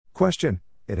Question: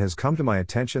 It has come to my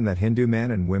attention that Hindu men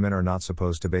and women are not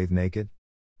supposed to bathe naked.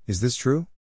 Is this true?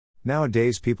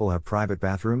 Nowadays people have private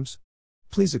bathrooms?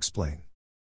 Please explain.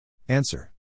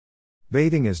 Answer: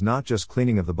 Bathing is not just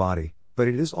cleaning of the body, but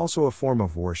it is also a form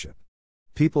of worship.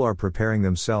 People are preparing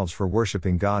themselves for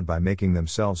worshipping God by making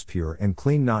themselves pure and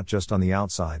clean, not just on the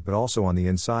outside but also on the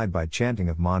inside by chanting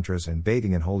of mantras and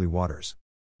bathing in holy waters.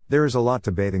 There is a lot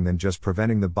to bathing than just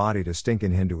preventing the body to stink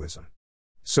in Hinduism.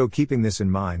 So keeping this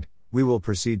in mind, we will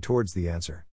proceed towards the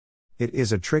answer. It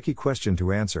is a tricky question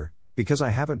to answer, because I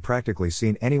haven't practically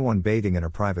seen anyone bathing in a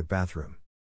private bathroom.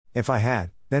 If I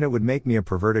had, then it would make me a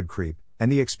perverted creep,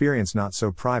 and the experience not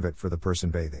so private for the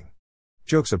person bathing.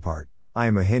 Jokes apart, I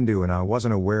am a Hindu and I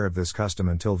wasn't aware of this custom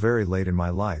until very late in my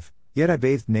life, yet I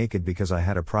bathed naked because I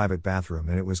had a private bathroom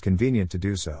and it was convenient to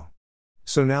do so.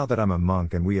 So now that I'm a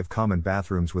monk and we have common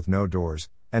bathrooms with no doors,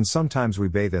 and sometimes we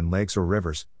bathe in lakes or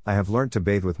rivers, I have learnt to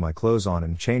bathe with my clothes on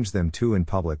and change them too in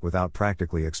public without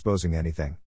practically exposing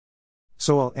anything.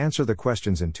 So I'll answer the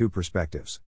questions in two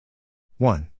perspectives.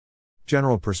 1.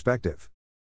 General perspective.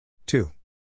 2.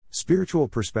 Spiritual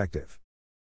perspective.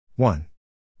 1.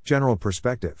 General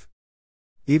perspective.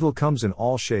 Evil comes in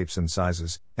all shapes and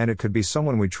sizes, and it could be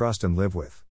someone we trust and live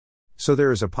with. So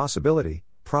there is a possibility,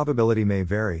 probability may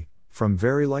vary, from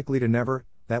very likely to never,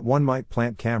 that one might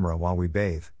plant camera while we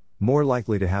bathe, more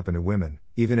likely to happen to women,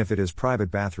 even if it is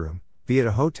private bathroom, be it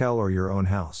a hotel or your own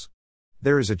house.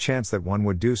 There is a chance that one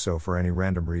would do so for any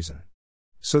random reason.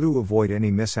 So to avoid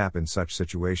any mishap in such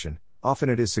situation, often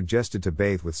it is suggested to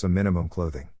bathe with some minimum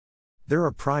clothing. There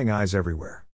are prying eyes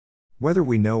everywhere. Whether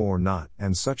we know or not,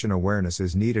 and such an awareness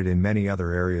is needed in many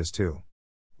other areas too.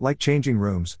 Like changing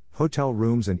rooms, hotel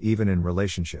rooms, and even in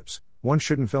relationships, one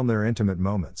shouldn't film their intimate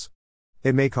moments.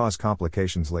 It may cause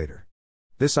complications later.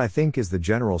 This, I think, is the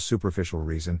general superficial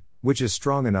reason, which is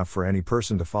strong enough for any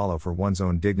person to follow for one's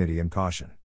own dignity and caution.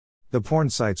 The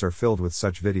porn sites are filled with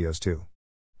such videos too.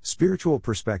 Spiritual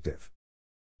perspective.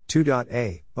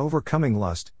 2.a. Overcoming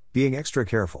lust, being extra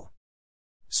careful.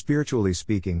 Spiritually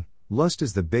speaking, lust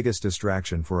is the biggest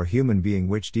distraction for a human being,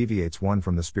 which deviates one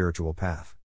from the spiritual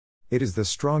path. It is the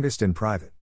strongest in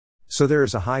private. So there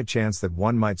is a high chance that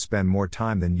one might spend more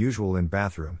time than usual in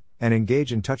bathroom, and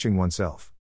engage in touching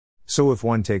oneself. So if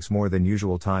one takes more than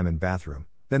usual time in bathroom,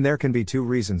 then there can be two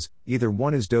reasons: either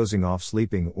one is dozing off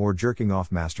sleeping or jerking off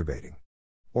masturbating.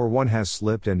 Or one has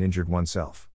slipped and injured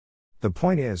oneself. The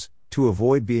point is, to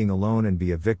avoid being alone and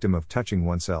be a victim of touching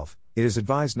oneself, it is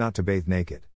advised not to bathe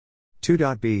naked.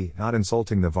 2.b. Not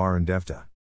insulting the Varun Devta.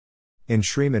 In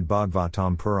Srimad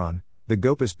Bhagavatam Puran, the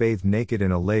Gopis bathed naked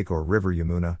in a lake or river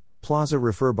Yamuna. Plaza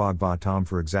refer Bhagavatam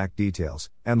for exact details,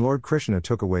 and Lord Krishna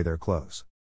took away their clothes.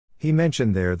 He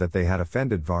mentioned there that they had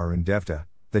offended Varun Devta,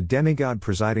 the demigod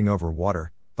presiding over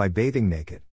water, by bathing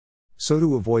naked. So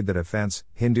to avoid that offense,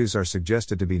 Hindus are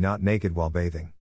suggested to be not naked while bathing.